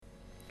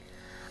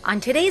On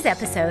today's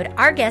episode,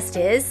 our guest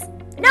is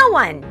no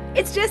one.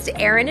 It's just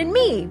Erin and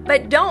me.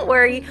 But don't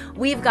worry,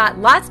 we've got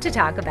lots to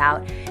talk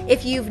about.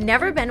 If you've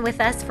never been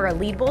with us for a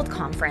Lead Bold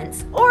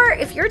conference, or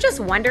if you're just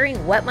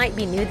wondering what might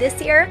be new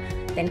this year,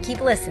 then keep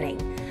listening.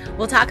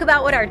 We'll talk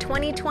about what our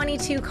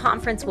 2022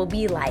 conference will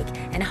be like,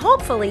 and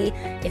hopefully,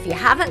 if you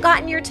haven't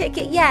gotten your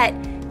ticket yet,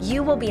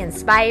 you will be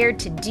inspired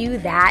to do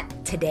that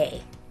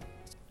today.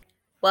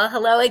 Well,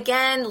 hello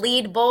again,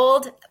 Lead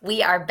Bold.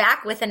 We are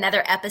back with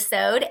another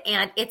episode,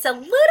 and it's a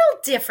little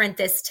different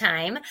this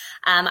time.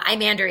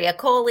 I'm Andrea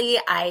Coley.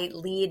 I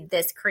lead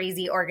this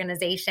crazy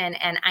organization,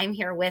 and I'm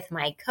here with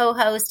my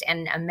co-host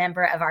and a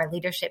member of our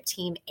leadership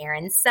team,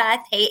 Erin Suth.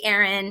 Hey,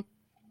 Erin.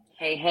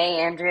 Hey,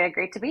 Andrea.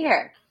 Great to be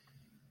here.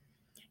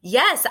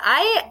 Yes, it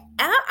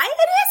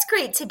is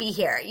great to be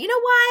here. You know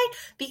why?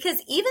 Because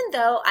even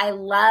though I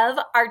love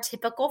our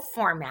typical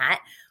format,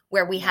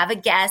 where we have a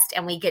guest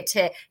and we get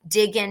to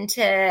dig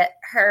into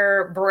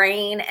her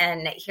brain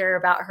and hear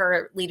about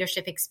her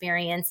leadership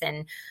experience.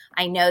 And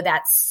I know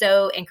that's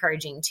so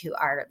encouraging to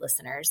our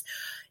listeners.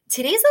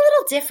 Today's a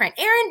little different.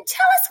 Erin,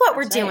 tell us what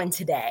we're doing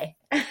today.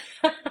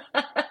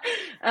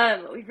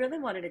 We really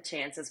wanted a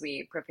chance as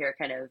we prepare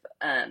kind of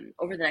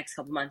over the next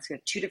couple months. We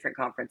have 2 different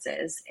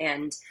conferences.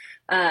 And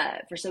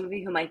for some of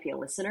you who might be a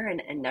listener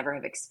and never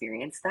have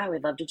experienced that,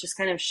 we'd love to just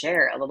kind of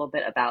share a little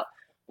bit about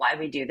why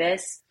we do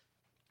this,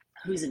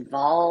 who's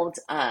involved,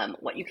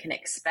 what you can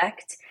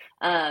expect,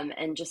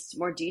 and just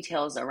more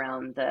details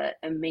around the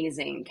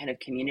amazing kind of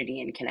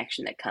community and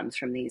connection that comes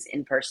from these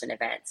in-person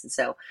events. And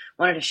so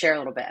wanted to share a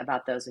little bit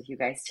about those with you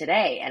guys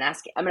today and I'm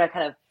going to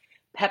kind of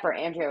pepper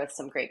Andrea with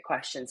some great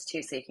questions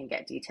too, so you can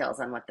get details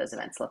on what those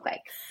events look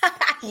like.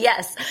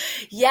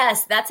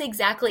 Yes, that's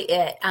exactly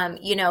it.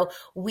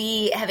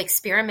 We have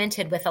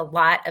experimented with a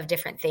lot of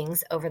different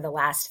things over the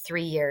last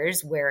 3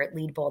 years where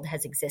Lead Bold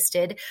has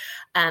existed.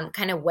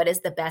 Kind of what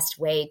is the best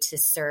way to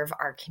serve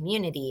our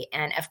community?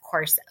 And of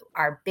course,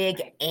 our big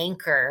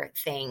anchor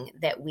thing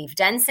that we've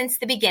done since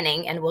the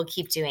beginning and we'll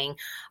keep doing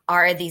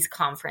are these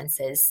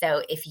conferences.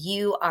 So if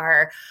you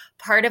are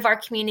part of our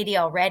community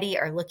already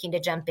or looking to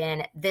jump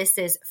in, this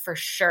is for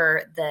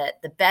sure the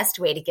best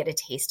way to get a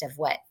taste of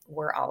what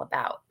we're all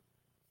about.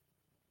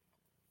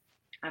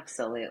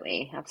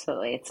 Absolutely.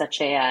 It's such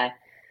I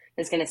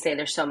was going to say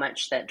there's so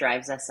much that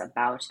drives us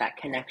about that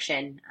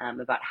connection,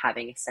 about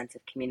having a sense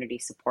of community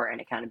support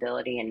and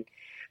accountability, and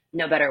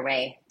no better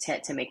way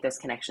to make those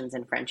connections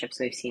and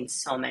friendships. We've seen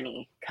so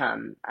many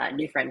come,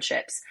 new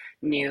friendships,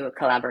 new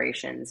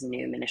collaborations,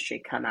 new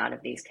ministry come out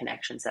of these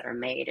connections that are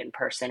made in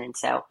person. And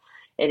so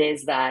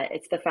it's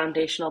the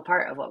foundational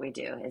part of what we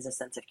do is a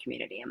sense of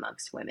community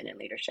amongst women in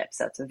leadership.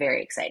 So it's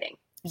very exciting.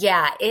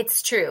 Yeah,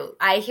 it's true.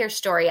 I hear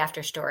story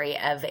after story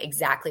of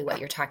exactly what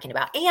you're talking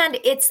about. And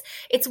it's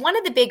one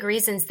of the big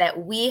reasons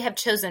that we have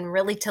chosen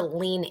really to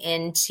lean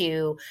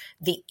into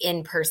the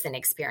in-person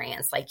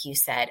experience, like you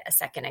said a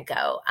second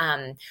ago.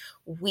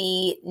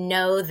 We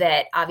know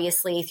that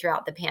obviously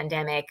throughout the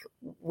pandemic,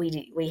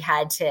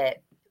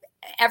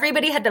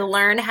 everybody had to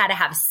learn how to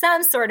have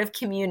some sort of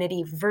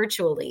community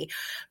virtually.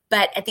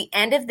 But at the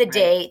end of the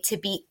day, to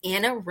be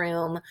in a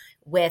room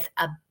with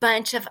a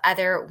bunch of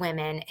other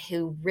women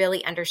who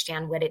really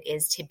understand what it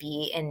is to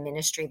be in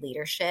ministry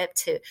leadership,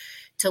 to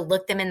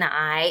look them in the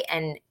eye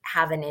and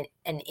have an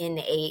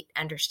innate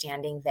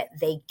understanding that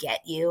they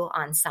get you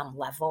on some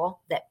level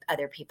that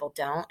other people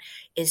don't,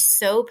 is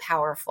so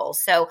powerful.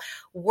 So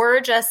we're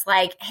just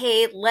like,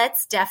 hey,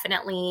 let's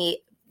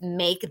definitely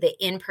make the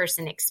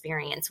in-person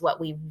experience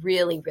what we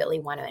really, really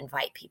want to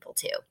invite people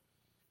to.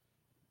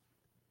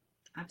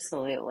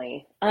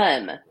 Absolutely.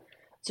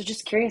 So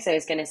just curious, I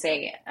was going to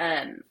say,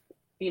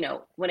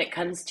 when it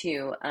comes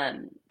to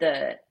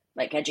the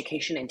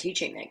education and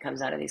teaching that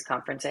comes out of these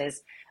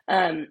conferences,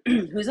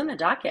 who's on the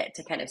docket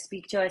to kind of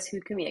speak to us? Who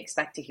can we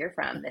expect to hear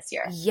from this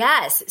year?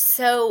 Yes.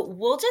 So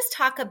we'll just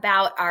talk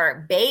about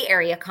our Bay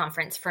Area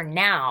conference for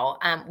now.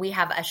 We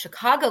have a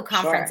Chicago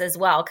conference as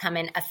well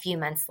coming a few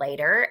months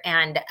later,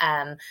 and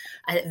a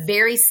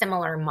very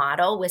similar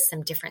model with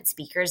some different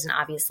speakers. And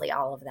obviously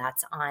all of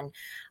that's on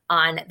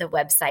the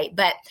website.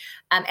 But,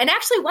 and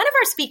actually one of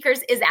our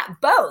speakers is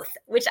at both,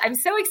 which I'm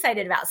so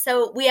excited about.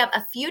 So we have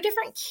a few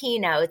different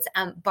keynotes.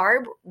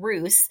 Barb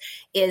Roos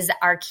is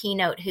our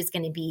keynote who's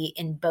going to be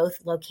in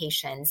both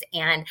locations.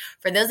 And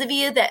for those of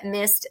you that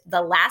missed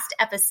the last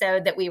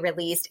episode that we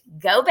released,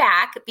 go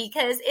back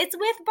because it's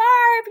with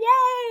Barb.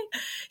 Yay.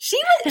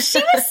 She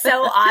was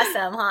so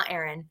awesome, huh,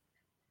 Erin?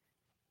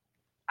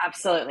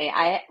 Absolutely.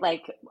 I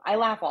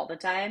laugh all the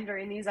time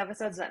during these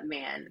episodes, but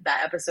man,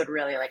 that episode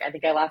really, I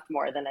think I laughed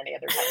more than any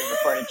other time we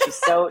recorded. She's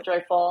so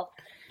joyful,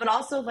 but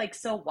also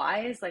so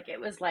wise. It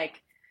was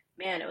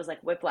man, it was like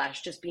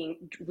whiplash, just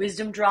being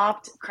wisdom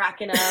dropped,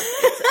 cracking up.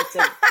 It's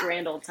a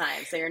grand old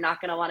time. So you're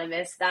not going to want to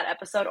miss that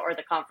episode or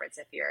the conference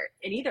if you're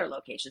in either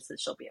location, since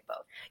she'll be at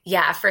both.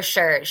 Yeah, for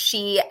sure.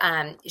 She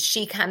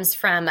comes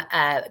from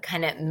a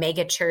kind of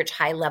mega church,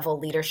 high level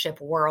leadership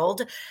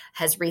world,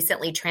 has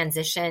recently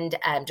transitioned,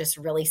 just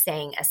really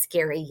saying a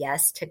scary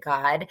yes to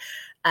God,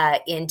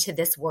 into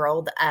this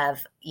world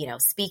of,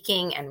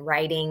 speaking and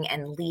writing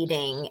and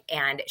leading.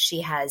 And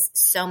she has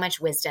so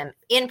much wisdom,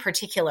 in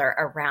particular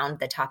around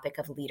the topic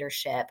of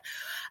leadership.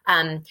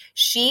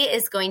 She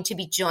is going to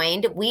be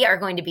joined. We are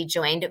going to be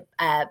joined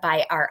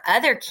by our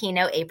other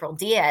keynote, April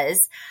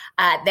Diaz,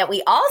 that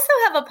we also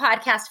have a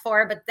podcast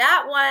for. But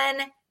that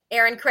one,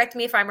 Erin, correct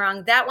me if I'm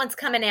wrong, that one's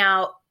coming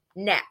out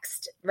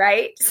next,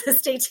 right? So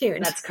stay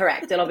tuned. That's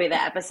correct. It'll be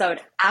the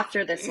episode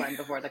after this one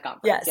before the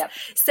conference. Yes. Yep.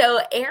 So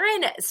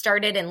Erin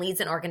started and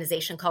leads an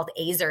organization called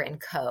Azer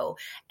 & Co.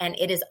 And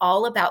it is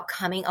all about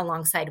coming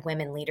alongside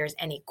women leaders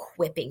and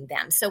equipping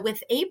them. So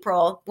with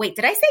April, wait,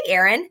 did I say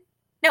Erin?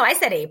 No, I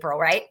said April,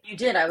 right? You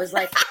did. I was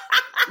like,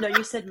 no,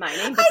 you said my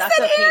name, but that's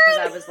okay because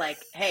I was like,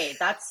 hey,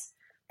 that's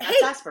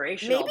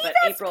aspirational, but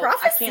that's April,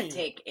 prophecy. I can't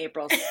take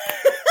April's.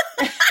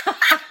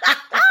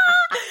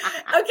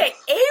 Okay,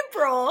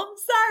 April.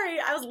 Sorry,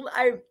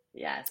 I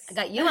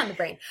got you on the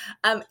brain.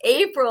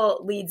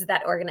 April leads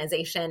that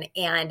organization,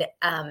 and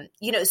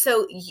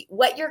so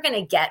what you're going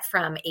to get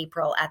from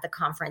April at the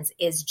conference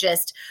is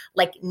just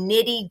like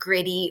nitty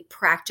gritty,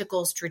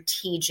 practical,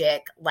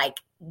 strategic.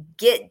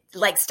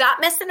 Stop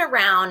messing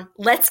around.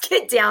 Let's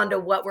get down to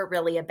what we're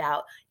really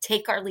about.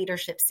 Take our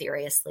leadership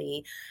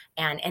seriously,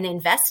 and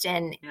invest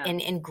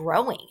in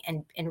growing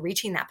and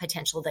reaching that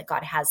potential that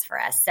God has for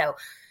us. So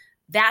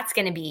that's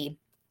going to be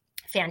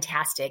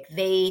fantastic.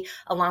 They,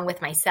 along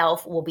with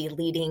myself, will be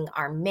leading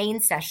our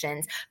main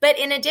sessions. But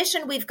in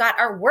addition, we've got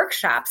our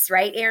workshops,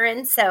 right,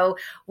 Erin? So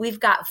we've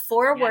got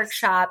 4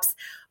 workshops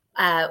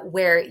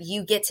where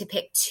you get to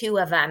pick 2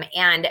 of them.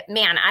 And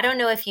man, I don't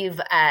know if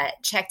you've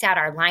checked out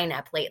our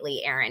lineup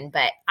lately, Erin,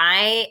 but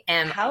I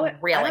am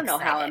real excited. I don't know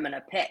how I'm going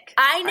to pick.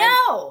 I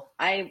know.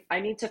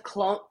 I need to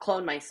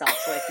clone myself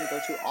so I can go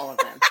to all of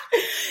them.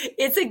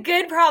 It's a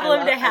good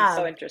problem to have.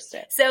 I'm so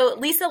interested. So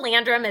Lisa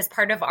Landrum is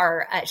part of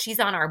our,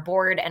 she's on our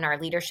board and our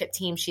leadership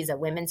team. She's a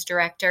women's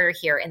director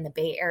here in the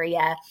Bay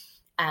Area.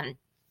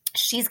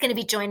 She's going to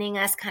be joining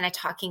us, kind of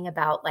talking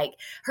about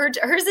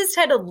hers is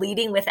titled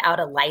Leading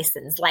Without a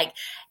License. Like,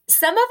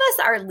 some of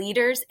us are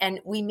leaders and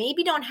we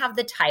maybe don't have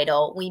the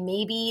title. We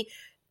maybe,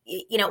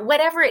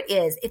 whatever it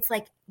is, it's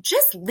like,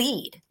 just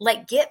lead,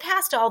 get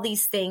past all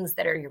these things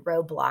that are your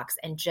roadblocks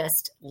and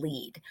just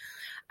lead.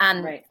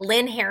 Right.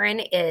 Lynn Herron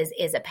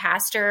is a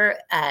pastor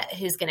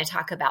who's going to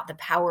talk about the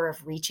power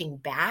of reaching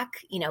back,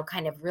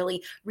 kind of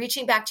really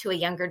reaching back to a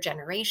younger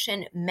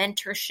generation,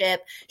 mentorship.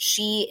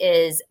 She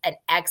is an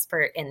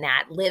expert in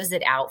that, lives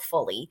it out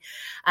fully.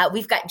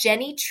 We've got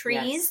Jenny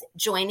Trees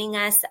joining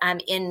us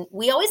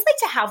we always like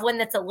to have one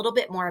that's a little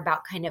bit more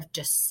about kind of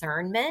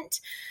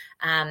discernment,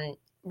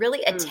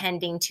 really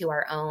attending to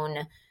our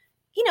own,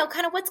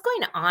 kind of what's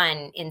going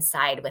on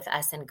inside with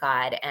us and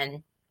God.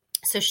 And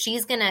so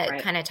she's going to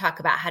kind of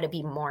talk about how to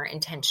be more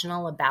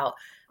intentional about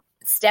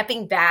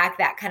stepping back,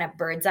 that kind of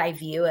bird's eye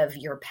view of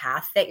your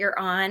path that you're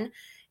on,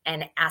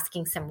 and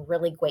asking some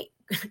really great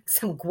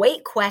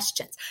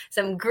questions.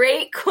 Elmer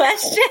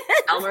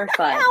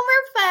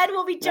Fudd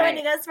will be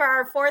joining us for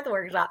our 4th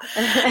workshop.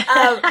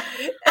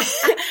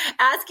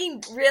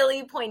 Asking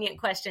really poignant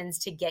questions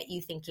to get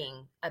you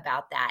thinking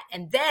about that.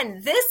 And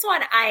then this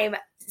one I'm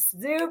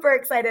super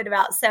excited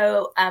about.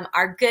 So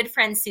our good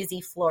friend Susie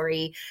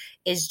Flory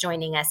is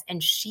joining us,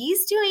 and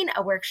she's doing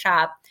a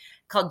workshop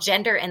called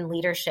Gender and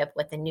Leadership,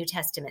 What the New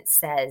Testament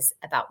Says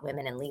About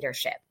Women in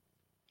Leadership.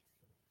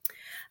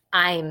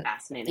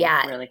 Fascinating.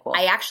 Yeah, really cool.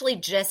 I actually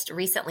just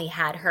recently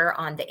had her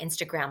on the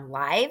Instagram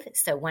Live.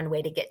 So one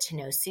way to get to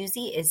know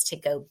Susie is to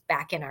go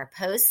back in our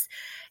posts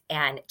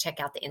and check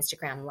out the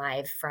Instagram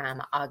Live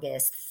from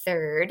August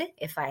 3rd,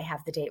 if I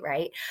have the date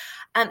right.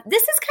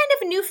 This is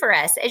kind of new for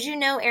us. As you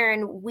know,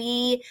 Erin,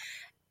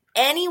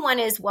 anyone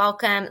is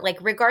welcome,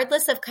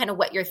 regardless of kind of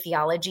what your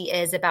theology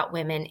is about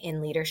women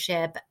in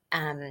leadership.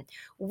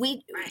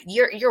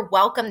 You're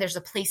welcome. There's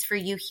a place for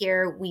you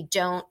here. We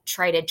don't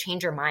try to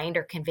change your mind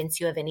or convince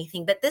you of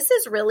anything, but this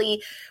is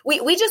really,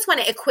 we just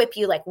want to equip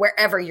you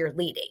wherever you're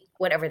leading,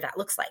 whatever that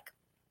looks like.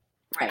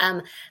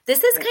 Right.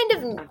 This is kind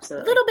of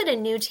a little bit of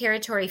new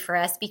territory for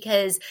us,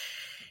 because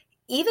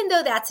even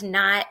though that's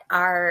not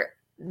our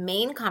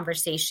main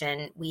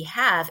conversation we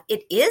have,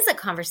 it is a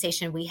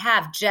conversation we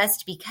have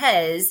just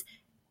because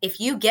if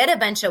you get a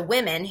bunch of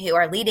women who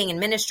are leading in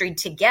ministry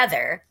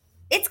together,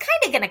 it's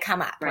kind of going to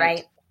come up,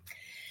 right?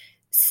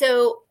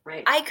 So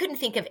I couldn't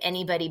think of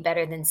anybody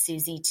better than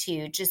Susie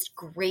to just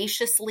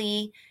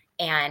graciously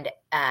and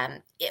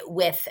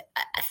with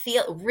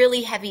a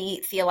really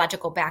heavy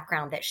theological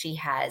background that she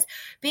has,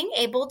 being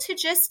able to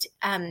just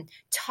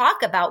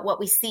talk about what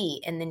we see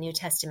in the New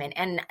Testament,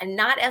 and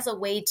not as a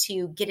way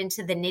to get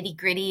into the nitty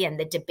gritty and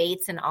the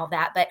debates and all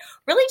that, but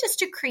really just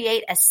to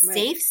create a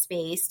safe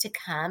space to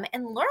come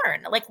and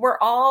learn.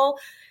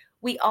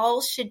 We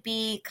all should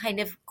be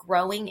kind of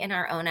growing in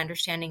our own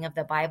understanding of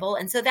the Bible.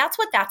 And so that's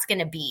what that's going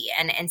to be.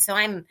 And so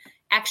I'm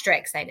extra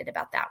excited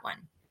about that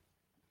one.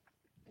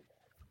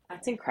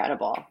 That's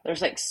incredible.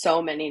 There's like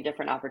so many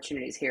different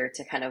opportunities here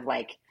to kind of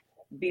like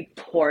be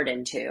poured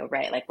into,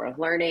 right? Like we're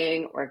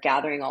learning, we're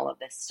gathering all of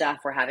this stuff,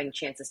 we're having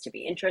chances to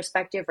be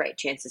introspective, right?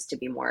 Chances to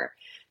be more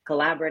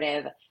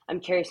collaborative. I'm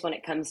curious when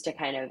it comes to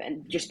kind of,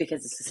 and just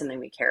because this is something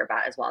we care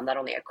about as well, not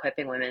only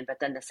equipping women, but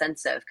then the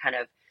sense of kind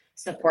of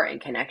support and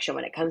connection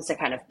when it comes to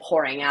kind of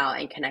pouring out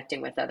and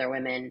connecting with other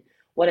women.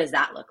 What does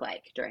that look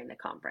like during the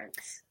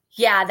conference?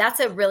 Yeah, that's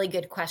a really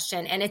good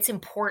question. And it's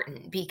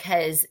important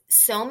because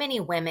so many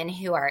women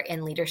who are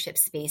in leadership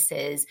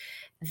spaces,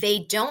 they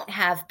don't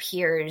have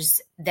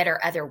peers that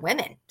are other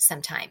women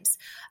sometimes.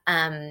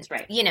 That's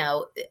right. You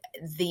know,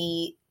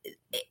 the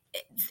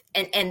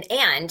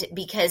and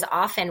because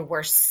often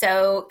we're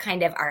so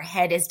kind of our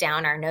head is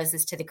down, our nose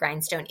is to the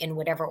grindstone in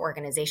whatever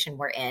organization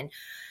we're in,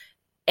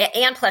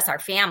 and plus our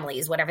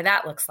families, whatever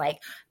that looks like,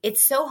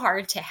 it's so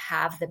hard to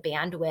have the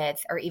bandwidth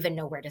or even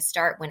know where to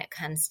start when it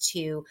comes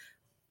to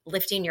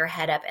lifting your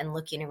head up and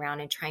looking around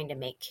and trying to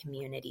make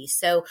community.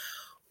 So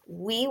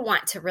we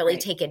want to really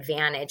Right. take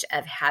advantage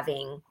of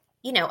having,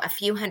 you know, a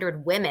few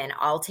hundred women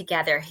all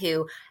together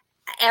who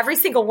every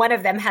single one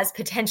of them has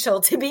potential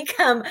to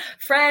become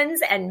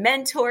friends and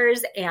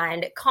mentors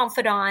and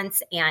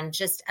confidants and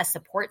just a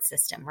support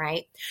system,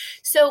 right?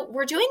 So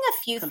we're doing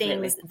a few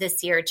Completely. things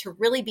this year to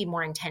really be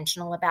more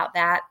intentional about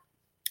that.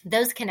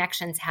 Those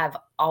connections have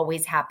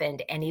always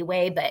happened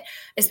anyway, but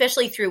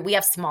especially through we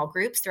have small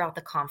groups throughout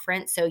the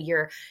conference. So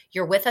you're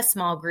with a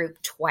small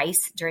group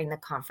twice during the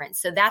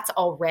conference. So that's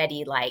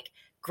already like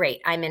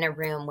great. I'm in a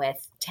room with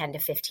 10 to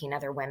 15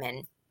 other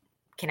women.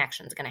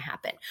 Connections going to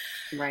happen.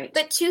 Right.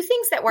 But two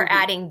things that we're Mm-hmm.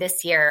 adding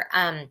this year.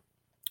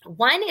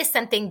 One is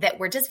something that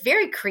we're just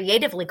very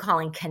creatively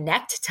calling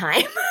Connect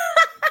Time.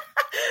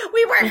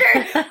 We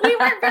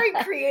weren't very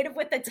creative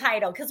with the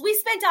title because we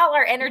spent all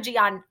our energy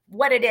on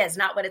what it is,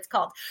 not what it's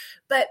called.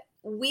 But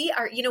we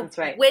are, you know, That's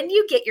right. when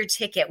you get your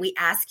ticket, we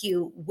ask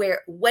you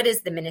what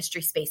is the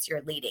ministry space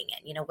you're leading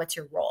in? You know, what's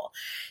your role?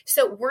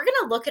 So we're going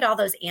to look at all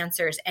those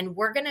answers and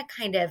we're going to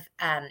kind of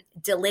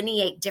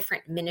delineate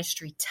different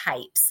ministry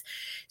types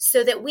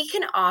so that we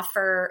can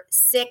offer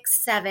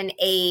 6, 7,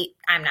 8,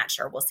 I'm not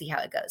sure, we'll see how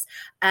it goes,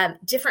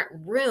 different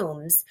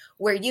rooms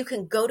where you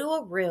can go to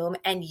a room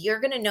and you're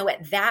going to know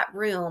at that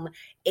room,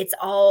 it's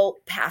all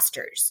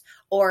pastors,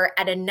 or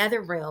at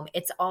another room,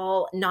 it's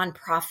all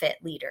nonprofit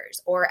leaders,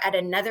 or at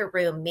another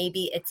room,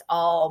 maybe it's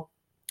all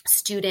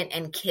student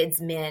and kids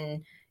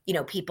men, you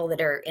know, people that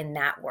are in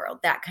that world,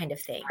 that kind of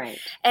thing. Right.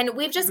 And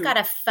we've just Mm-hmm. got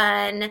a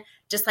fun,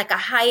 just like a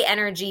high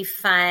energy,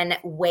 fun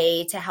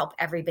way to help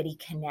everybody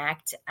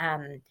connect.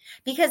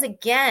 Because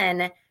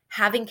again,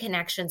 having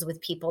connections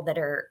with people that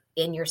are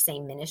in your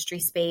same ministry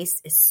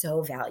space is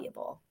so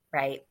valuable,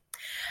 right?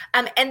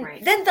 And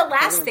Right. then the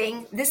last Totally.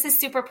 thing, this is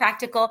super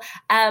practical.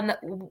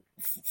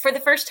 For the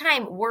first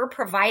time, we're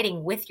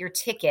providing with your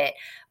ticket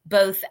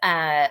both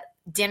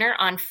dinner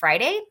on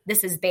Friday.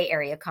 This is Bay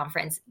Area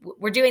Conference.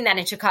 We're doing that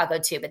in Chicago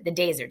too, but the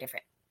days are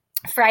different.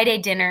 Friday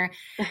dinner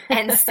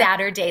and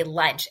Saturday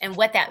lunch. And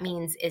what that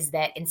means is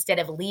that instead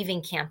of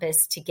leaving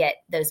campus to get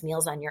those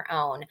meals on your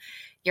own,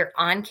 you're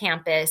on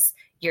campus,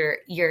 you're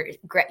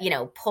you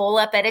know, pull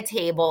up at a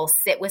table,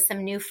 sit with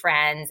some new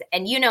friends,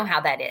 and you know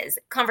how that is.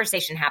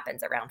 Conversation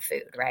happens around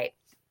food, right?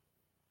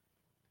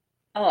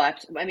 Oh,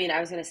 I mean, I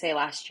was going to say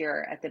last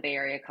year at the Bay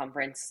Area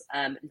conference,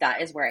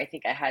 that is where I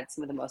think I had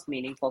some of the most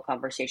meaningful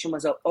conversation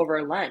was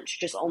over lunch,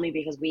 just only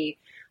because we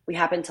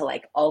happened to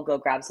like all go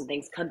grab some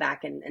things, come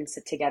back and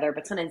sit together.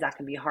 But sometimes that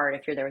can be hard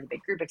if you're there with a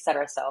big group, et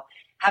cetera. So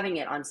having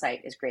it on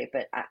site is great.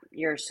 But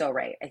you're so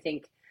right. I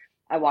think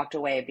I walked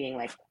away being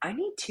like, I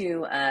need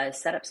to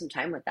set up some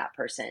time with that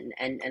person,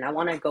 and I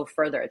want to go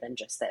further than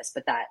just this.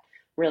 But that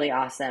really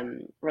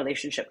awesome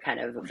relationship kind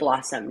of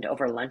blossomed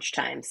over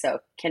lunchtime. So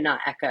cannot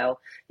echo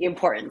the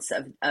importance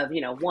of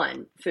you know,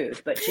 one, food,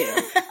 but two,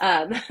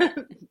 um,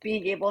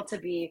 being able to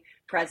be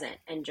present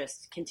and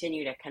just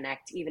continue to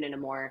connect even in a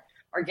more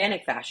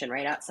organic fashion,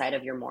 right outside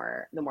of the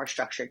more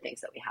structured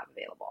things that we have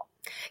available.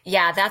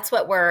 Yeah, that's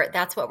what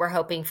we're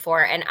hoping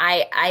for. And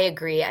I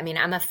agree. I mean,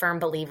 I'm a firm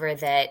believer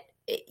that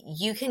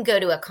you can go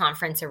to a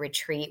conference or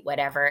retreat,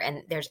 whatever,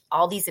 and there's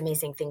all these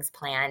amazing things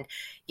planned.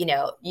 You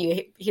know,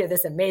 you hear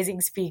this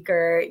amazing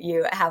speaker,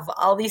 you have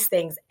all these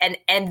things, and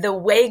the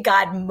way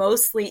God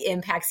mostly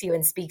impacts you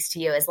and speaks to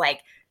you is like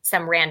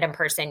some random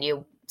person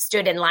you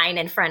stood in line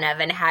in front of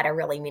and had a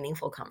really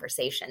meaningful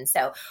conversation.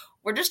 So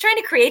we're just trying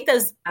to create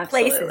those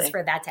places Absolutely.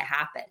 for that to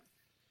happen.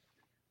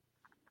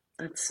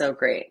 That's so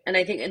great. And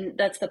I think, and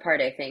that's the part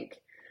I think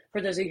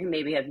for those of you who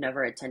maybe have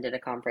never attended a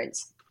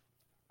conference,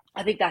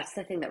 I think that's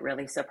the thing that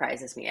really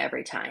surprises me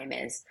every time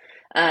is,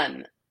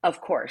 of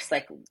course,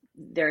 like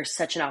there's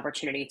such an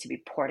opportunity to be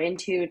poured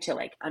into, to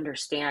like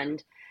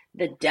understand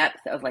the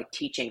depth of like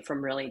teaching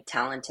from really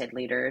talented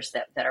leaders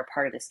that are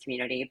part of this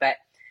community. But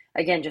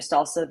again, just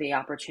also the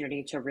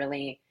opportunity to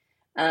really,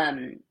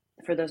 um,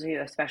 for those of you,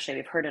 especially,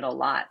 we've heard it a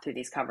lot through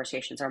these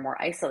conversations, are more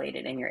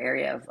isolated in your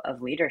area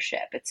of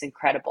leadership. It's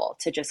incredible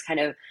to just kind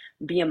of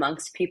be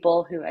amongst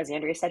people who, as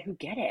Andrea said, who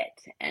get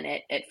it. And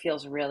it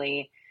feels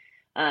really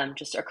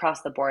just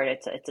across the board,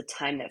 it's a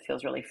time that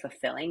feels really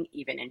fulfilling,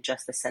 even in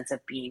just the sense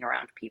of being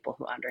around people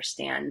who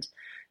understand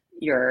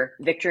your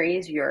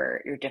victories,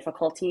 your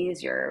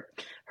difficulties, your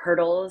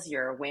hurdles,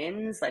 your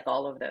wins, like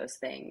all of those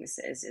things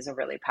is a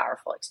really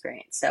powerful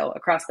experience. So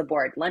across the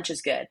board, lunch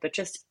is good, but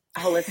just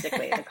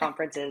holistically, the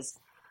conference is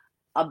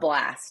a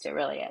blast. It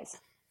really is.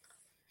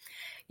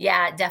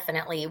 Yeah,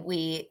 definitely.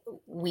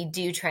 We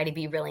do try to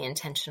be really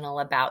intentional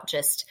about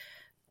just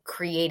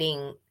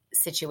creating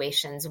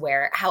situations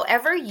where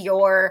however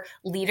your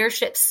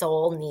leadership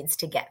soul needs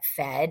to get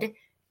fed,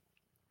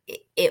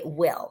 it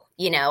will,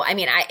 I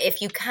mean,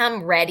 if you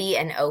come ready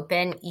and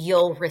open,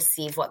 you'll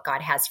receive what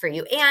God has for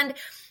you. And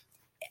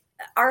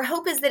our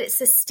hope is that it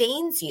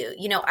sustains you.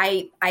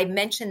 I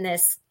mentioned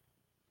this.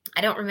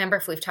 I don't remember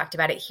if we've talked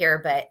about it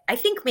here, but I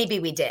think maybe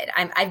we did.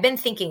 I've been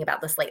thinking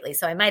about this lately,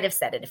 so I might have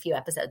said it a few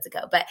episodes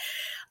ago. But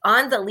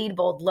on the Lead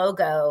Bold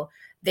logo,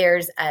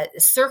 there's a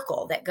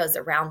circle that goes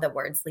around the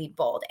words Lead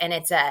Bold, and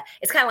it's kind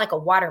of like a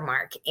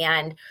watermark,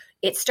 and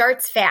it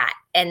starts fat,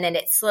 and then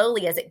it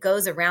slowly, as it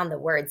goes around the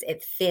words,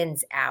 it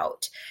thins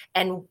out.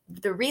 And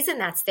the reason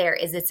that's there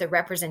is it's a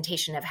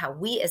representation of how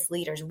we as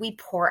leaders, we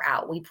pour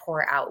out,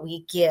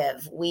 we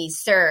give, we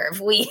serve,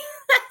 we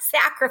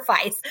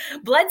sacrifice,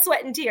 blood,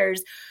 sweat, and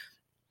tears,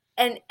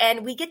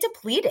 and we get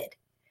depleted.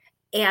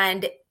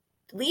 And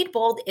Lead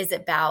Bold is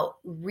about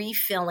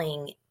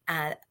refilling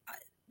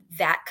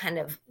that kind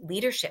of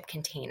leadership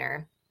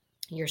container,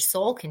 your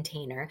soul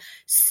container,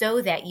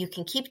 so that you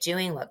can keep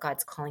doing what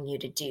God's calling you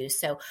to do.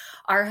 So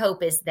our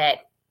hope is that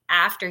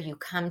after you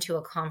come to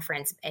a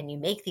conference and you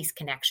make these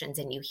connections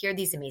and you hear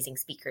these amazing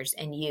speakers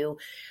and you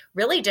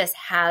really just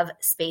have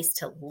space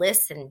to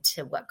listen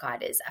to what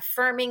God is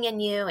affirming in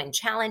you and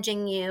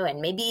challenging you and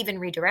maybe even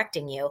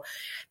redirecting you,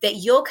 that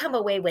you'll come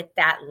away with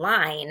that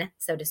line,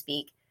 so to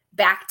speak,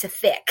 back to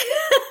thick.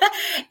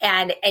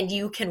 and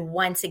you can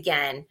once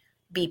again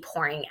be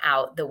pouring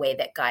out the way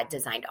that God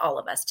designed all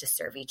of us to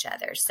serve each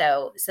other.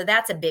 So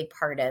that's a big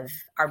part of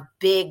our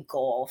big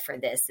goal for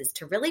this, is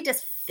to really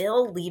just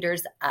fill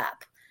leaders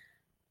up.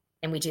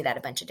 And we do that a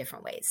bunch of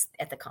different ways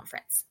at the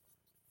conference.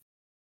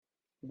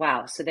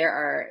 Wow. So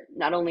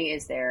not only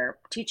is there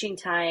teaching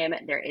time,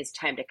 there is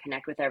time to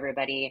connect with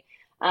everybody.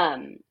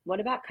 What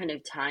about kind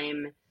of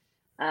time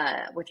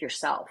with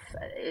yourself?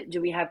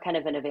 Do we have kind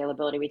of an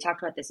availability? We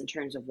talked about this in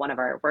terms of one of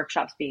our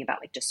workshops being about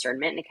like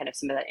discernment and kind of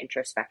some of that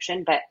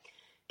introspection, but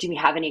do we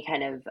have any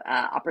kind of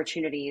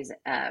opportunities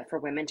for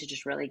women to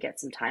just really get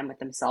some time with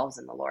themselves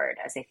and the Lord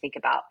as they think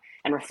about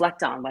and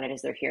reflect on what it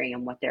is they're hearing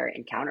and what they're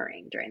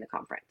encountering during the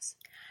conference?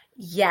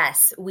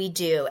 Yes, we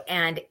do.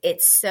 And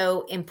it's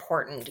so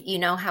important. You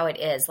know how it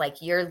is. Like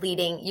you're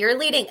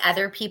leading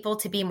other people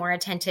to be more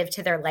attentive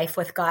to their life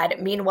with God.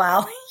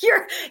 Meanwhile,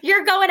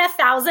 you're going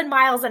 1,000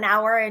 miles an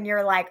hour and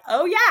you're like,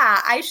 oh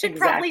yeah, I should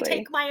probably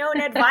take my own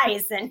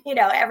advice. And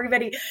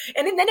everybody,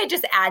 and then it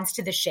just adds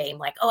to the shame.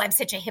 Like, oh, I'm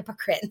such a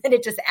hypocrite. And then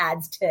it just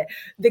adds to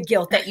the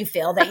guilt that you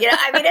feel that,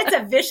 it's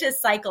a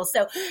vicious cycle.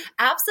 So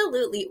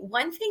absolutely.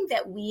 One thing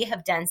that we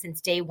have done since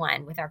day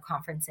one with our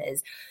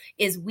conferences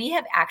is we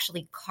have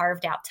actually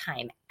carved out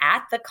time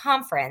at the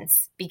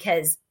conference,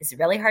 because it's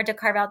really hard to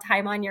carve out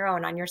time on your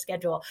own, on your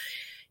schedule,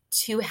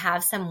 to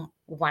have some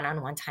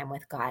one-on-one time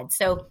with God.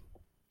 So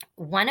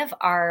one of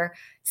our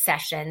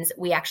sessions,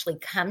 we actually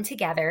come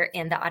together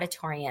in the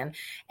auditorium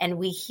and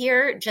we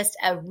hear just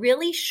a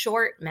really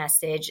short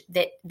message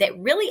that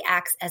really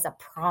acts as a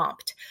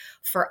prompt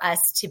for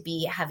us to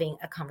be having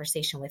a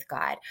conversation with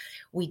God.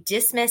 We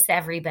dismiss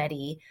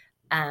everybody,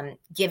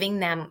 giving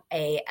them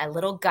a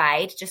little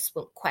guide, just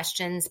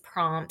questions,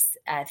 prompts,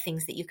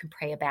 things that you can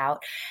pray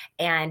about.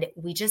 And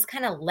we just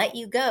kind of let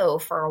you go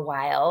for a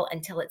while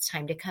until it's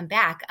time to come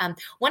back.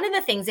 One of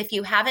the things, if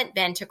you haven't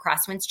been to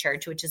Crosswinds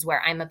Church, which is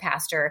where I'm a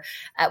pastor,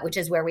 which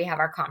is where we have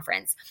our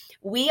conference,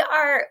 we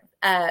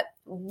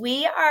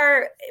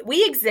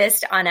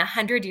exist on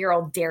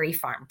 100-year-old dairy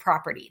farm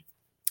property.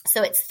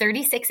 So it's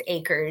 36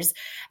 acres.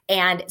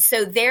 And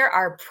so there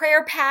are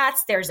prayer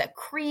paths, there's a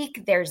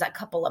creek, there's a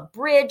couple of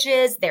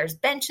bridges, there's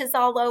benches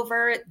all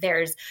over,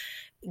 there's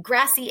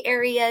grassy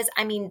areas.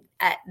 I mean,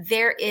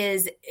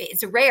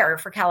 it's rare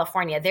for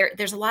California.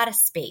 There's a lot of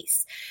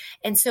space.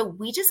 And so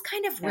we just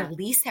kind of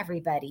release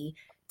everybody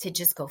to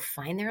just go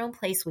find their own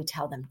place. We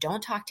tell them,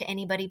 don't talk to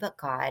anybody but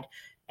God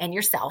and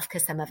yourself,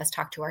 because some of us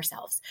talk to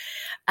ourselves.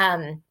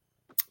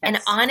 And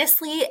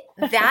honestly,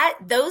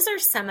 those are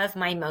some of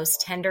my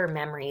most tender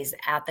memories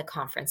at the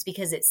conference,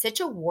 because it's such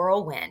a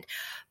whirlwind.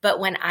 But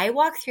when I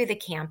walk through the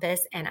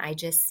campus and I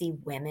just see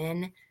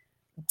women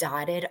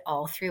dotted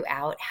all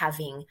throughout,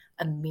 having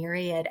a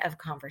myriad of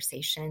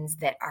conversations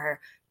that are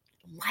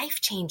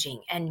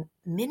life-changing and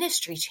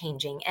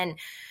ministry-changing, and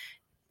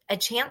a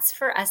chance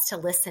for us to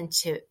listen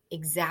to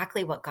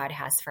exactly what God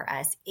has for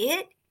us,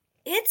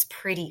 it's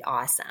pretty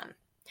awesome.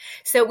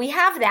 So we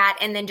have that.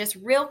 And then just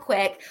real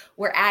quick,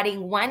 we're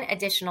adding one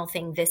additional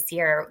thing this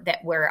year that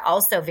we're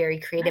also very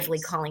creatively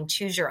calling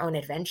Choose Your Own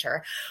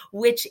Adventure,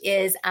 which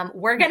is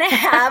we're going to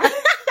have,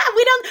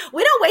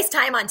 we don't waste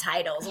time on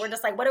titles. We're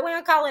just like, what do we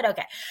want to call it?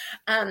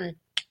 Okay.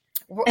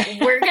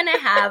 we're going to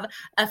have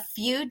a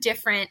few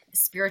different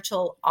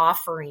spiritual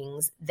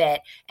offerings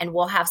and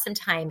we'll have some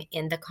time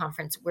in the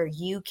conference where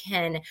you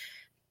can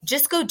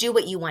just go do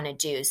what you want to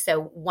do.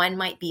 So one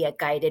might be a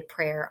guided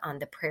prayer on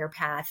the prayer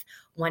path.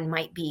 One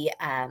might be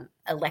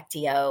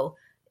Lectio,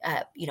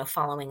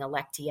 following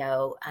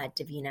Lectio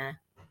Divina.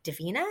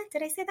 Divina?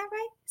 Did I say that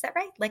right? Is that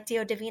right?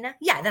 Lectio Divina?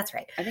 Yeah, that's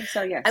right. I think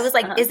so, yes. I was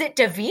like, Is it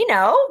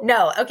Divino?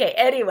 No. Okay.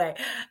 Anyway,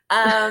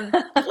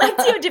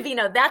 Lectio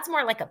Divino, that's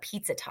more like a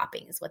pizza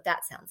topping is what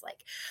that sounds like.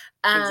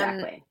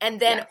 Exactly. And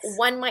then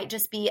one might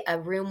just be a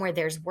room where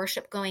there's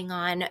worship going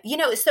on,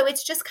 so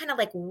it's just kind of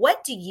like,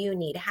 what do you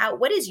need?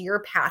 What is your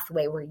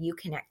pathway where you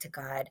connect to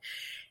God?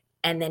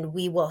 And then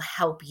we will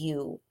help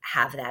you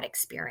have that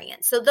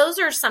experience. So those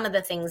are some of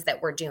the things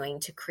that we're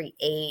doing to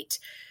create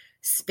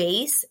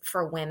space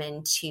for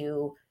women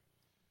to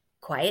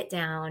quiet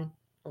down,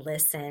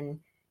 listen,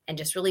 and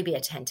just really be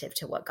attentive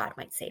to what God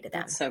might say to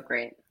them. That's so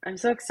great. I'm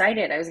so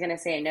excited. I was going to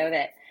say, I know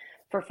that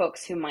for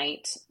folks who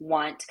might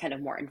want kind of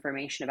more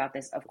information about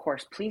this, of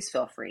course, please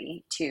feel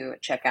free to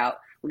check out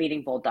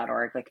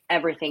leadingbold.org. Like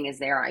everything is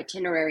there,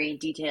 itinerary,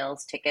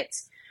 details,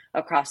 tickets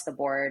across the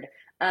board.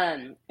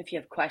 If you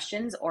have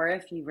questions or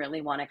if you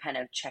really want to kind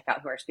of check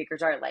out who our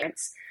speakers are,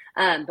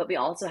 but we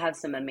also have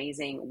some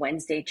amazing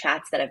Wednesday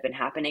chats that have been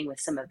happening with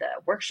some of the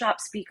workshop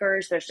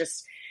speakers. There's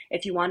just,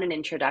 if you want an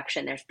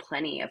introduction, there's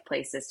plenty of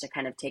places to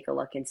kind of take a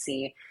look and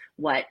see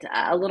what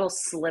a little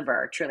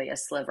sliver, truly a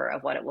sliver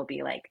of what it will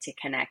be like to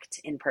connect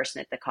in person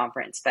at the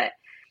conference. But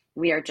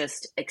we are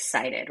just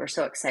excited. We're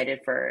so excited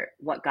for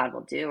what God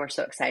will do. We're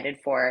so excited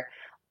for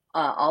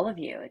all of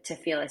you to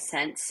feel a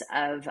sense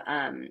of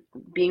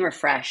being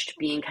refreshed,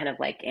 being kind of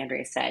like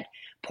Andrea said,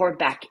 poured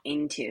back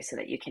into so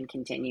that you can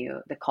continue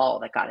the call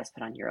that God has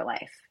put on your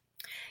life.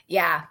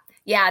 Yeah,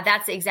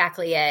 that's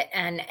exactly it.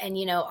 And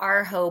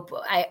our hope,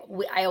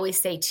 I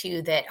always say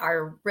too, that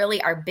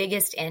our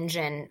biggest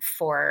engine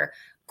for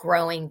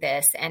growing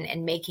this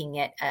and making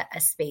it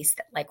a space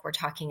that, like we're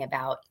talking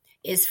about,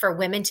 is for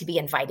women to be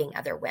inviting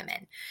other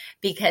women.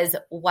 Because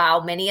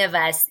while many of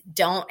us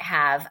don't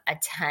have a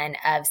ton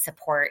of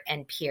support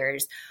and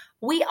peers,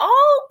 we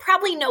all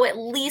probably know at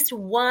least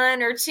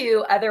one or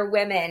two other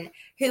women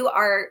who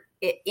are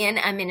in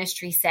a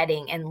ministry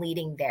setting and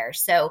leading there.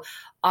 So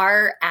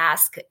our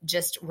ask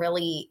just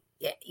really,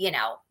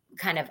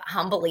 kind of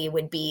humbly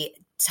would be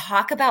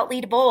talk about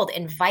Lead Bold,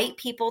 invite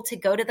people to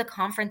go to the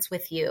conference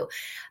with you.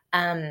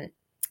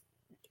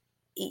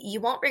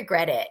 You won't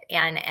regret it.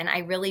 And I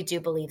really do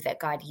believe that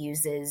God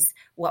uses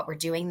what we're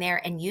doing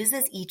there and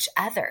uses each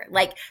other.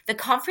 Like the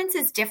conference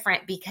is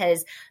different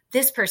because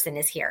this person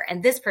is here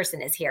and this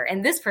person is here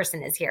and this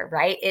person is here,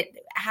 right?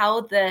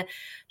 How the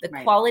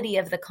right. Quality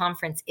of the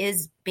conference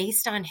is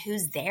based on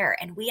who's there.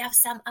 And we have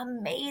some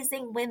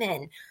amazing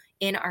women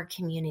in our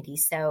community.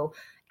 So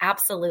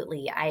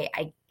absolutely,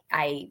 I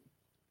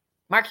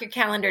mark your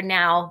calendar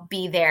now,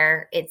 be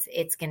there.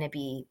 It's going to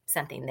be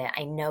something that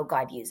I know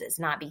God uses,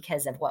 not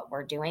because of what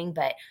we're doing,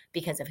 but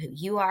because of who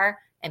you are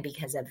and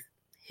because of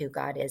who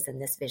God is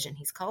and this vision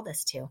he's called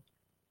us to.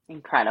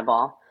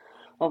 Incredible.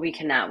 Well, we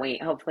cannot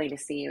wait, hopefully, to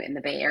see you in the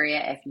Bay Area.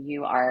 If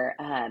you are,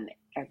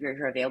 if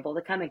you're available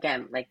to come,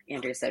 again, like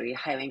Andrea said, we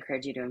highly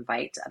encourage you to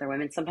invite other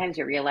women. Sometimes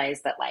you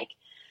realize that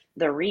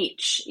the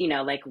reach,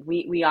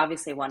 we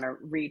obviously want to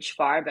reach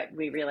far, but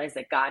we realize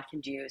that God can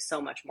do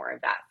so much more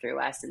of that through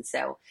us. And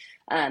so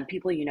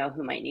people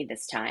who might need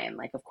this time,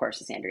 like, of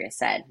course, as Andrea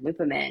said, loop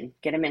them in,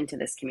 get them into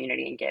this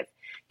community and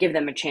give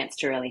them a chance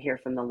to really hear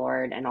from the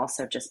Lord and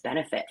also just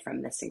benefit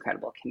from this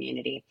incredible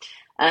community.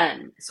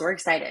 So we're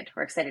excited.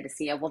 We're excited to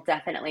see you. We'll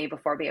definitely,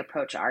 before we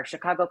approach our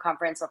Chicago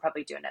conference, we'll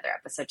probably do another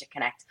episode to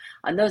connect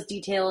on those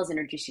details,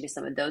 introduce you to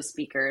some of those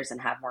speakers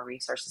and have more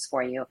resources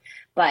for you.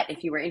 But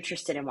if you were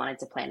interested and wanted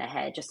to plan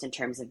ahead, just in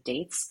terms of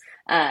dates,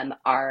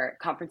 our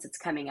conference that's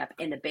coming up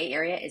in the Bay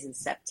Area is in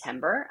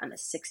September on the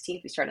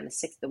 16th. We start on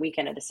the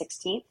weekend of the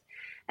 16th.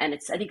 And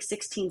it's, I think,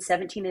 16,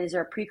 17. Is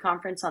there a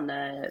pre-conference on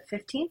the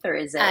 15th or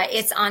is it?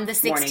 It's on the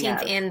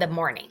 16th in the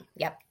morning.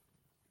 Yep.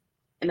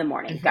 In the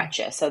morning. Mm-hmm.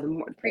 Gotcha. So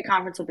the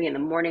pre-conference will be in the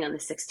morning on the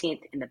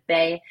 16th in the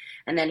Bay.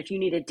 And then if you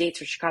needed dates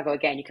for Chicago,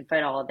 again, you can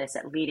find all of this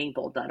at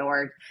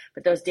leadingbold.org.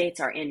 But those dates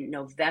are in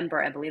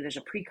November. I believe there's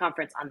a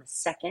pre-conference on the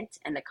 2nd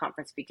and the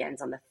conference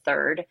begins on the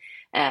 3rd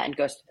and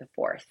goes to the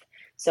 4th.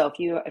 So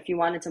if you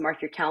wanted to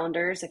mark your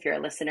calendars, if you're a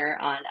listener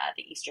on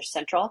the Easter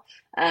Central,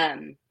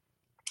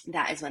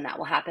 that is when that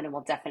will happen. And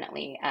we'll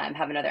definitely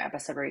have another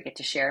episode where we get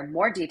to share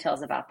more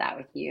details about that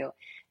with you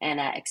and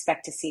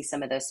expect to see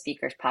some of those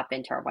speakers pop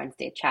into our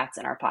Wednesday chats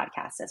and our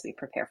podcasts as we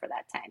prepare for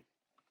that time.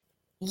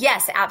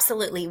 Yes,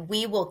 absolutely.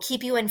 We will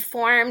keep you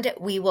informed.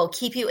 We will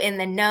keep you in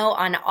the know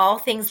on all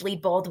things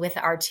Lead Bold with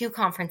our 2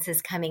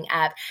 conferences coming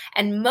up.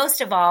 And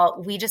most of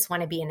all, we just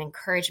want to be an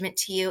encouragement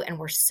to you. And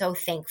we're so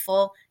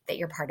thankful that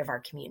you're part of our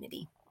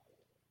community.